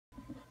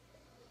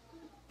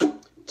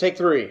Take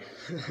three.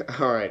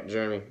 Alright,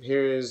 Jeremy.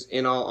 Here is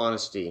In All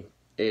Honesty.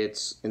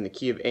 It's in the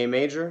key of A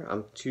major.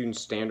 I'm tuned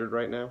standard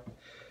right now.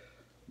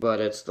 But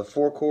it's the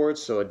 4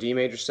 chords, so a D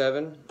major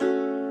 7. Can't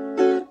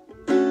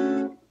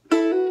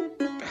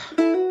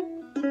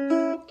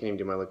even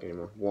do my lick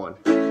anymore. 1.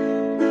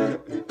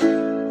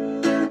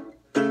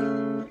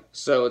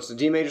 So it's a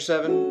D major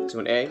 7 to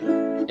an A,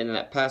 and then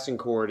that passing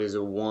chord is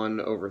a 1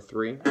 over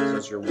 3. So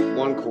it's your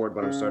 1 chord,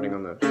 but I'm starting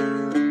on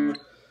the...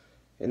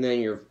 And then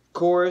your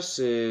chorus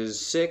is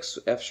 6,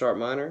 F sharp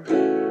minor,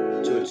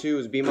 to a 2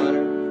 is B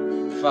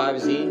minor, 5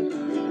 is E,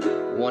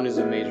 1 is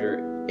a major,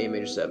 A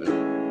major 7.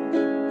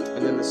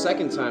 And then the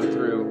second time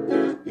through,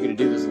 you're going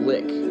to do this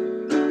lick.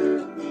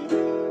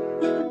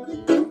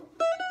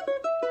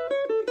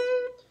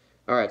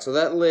 Alright, so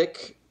that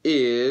lick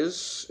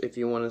is, if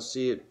you want to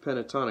see it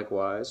pentatonic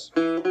wise,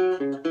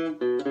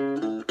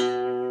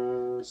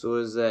 so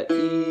is that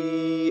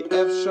E,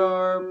 F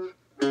sharp,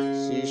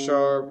 C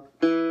sharp,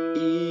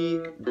 E,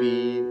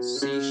 B,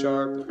 C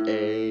sharp,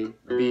 A,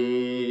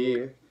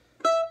 B.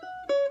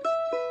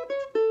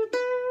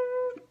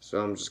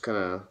 So I'm just kind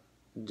of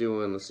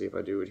doing, let's see if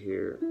I do it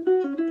here.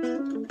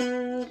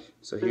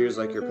 So here's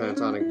like your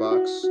pentatonic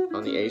box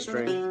on the A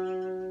string.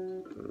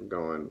 I'm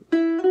going.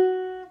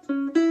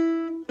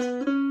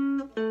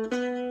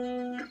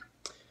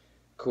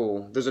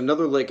 Cool. There's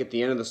another lick at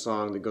the end of the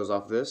song that goes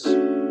off this.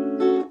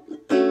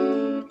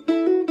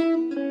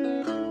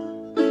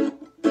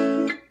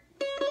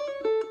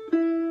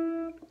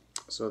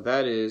 So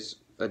that is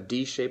a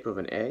D shape of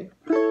an A.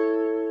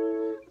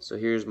 So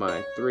here's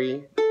my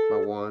 3, my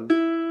 1,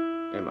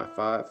 and my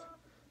 5.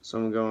 So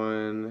I'm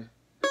going.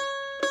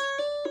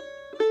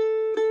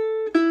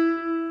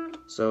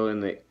 So in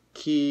the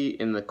key,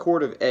 in the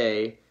chord of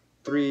A,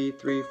 3,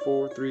 3,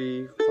 4,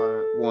 3,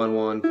 5, 1,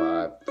 1,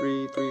 5,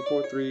 3, 3,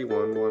 4, 3,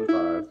 1, 1,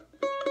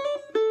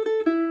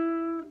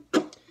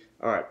 5.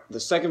 Alright, the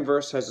second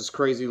verse has this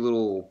crazy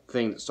little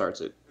thing that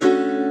starts it.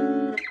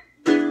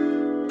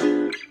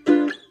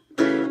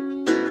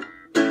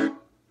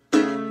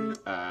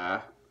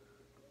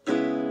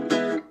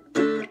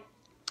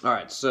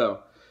 Alright,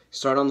 so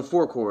start on the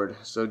 4 chord,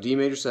 so D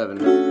major 7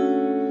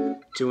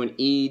 to an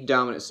E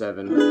dominant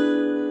 7,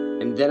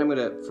 and then I'm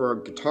gonna, for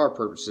guitar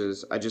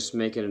purposes, I just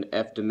make it an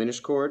F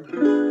diminished chord.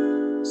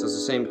 So it's the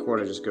same chord,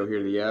 I just go here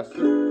to the F.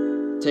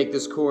 Take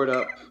this chord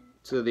up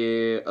to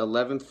the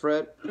 11th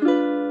fret,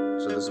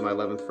 so this is my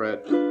 11th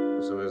fret,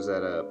 so is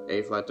that a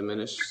A flat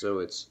diminished, so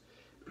it's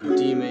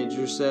D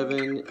major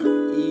 7,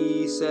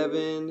 E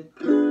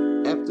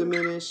 7, F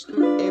diminished,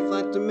 A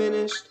flat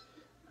diminished,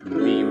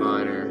 B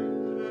minor.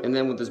 And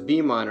then with this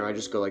B minor, I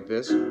just go like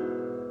this.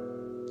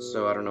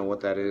 So I don't know what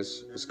that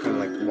is. It's kind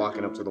of like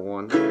walking up to the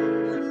 1.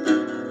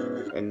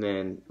 And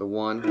then the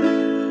 1.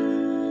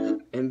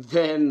 And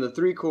then the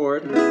 3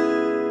 chord.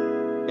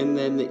 And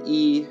then the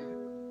E,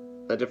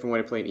 a different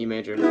way to play an E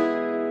major.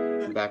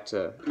 Back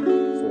to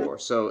 4.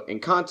 So in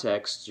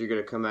context, you're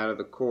going to come out of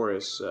the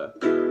chorus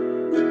up.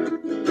 And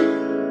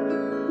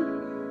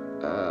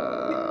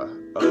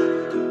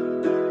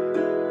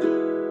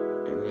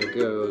then it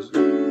goes.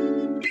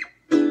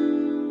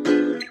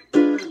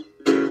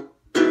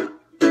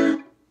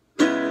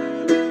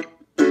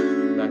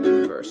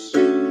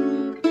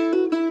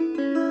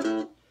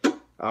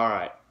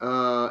 Alright,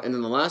 and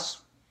then the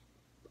last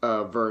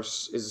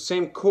verse is the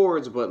same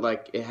chords, but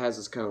like it has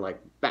this kind of like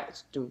back.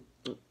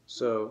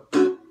 So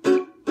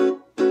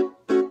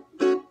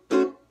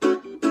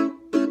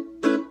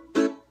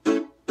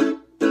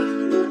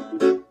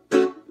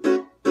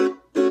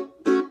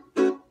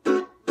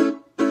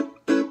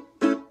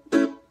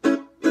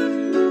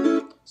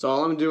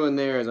all I'm doing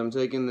there is I'm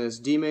taking this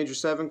D major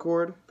 7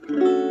 chord,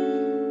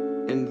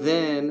 and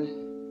then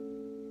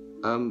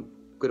I'm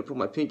gonna put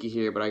my pinky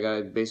here, but I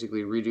gotta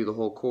basically redo the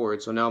whole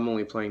chord. So now I'm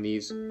only playing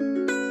these.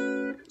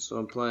 So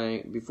I'm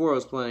playing, before I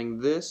was playing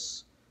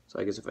this, so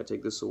I guess if I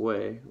take this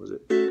away, was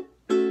it?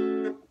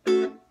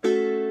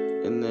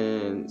 And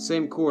then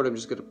same chord, I'm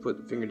just gonna put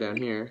the finger down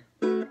here.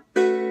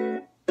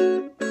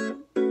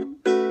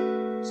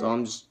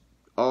 So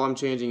all I'm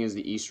changing is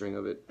the E string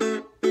of it.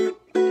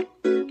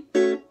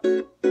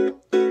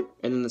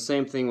 And then the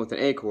same thing with an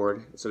A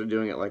chord. Instead of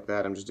doing it like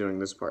that, I'm just doing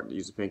this part to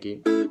use the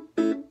pinky.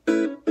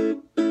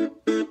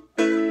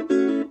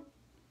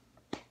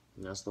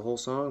 And that's the whole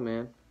song,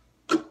 man.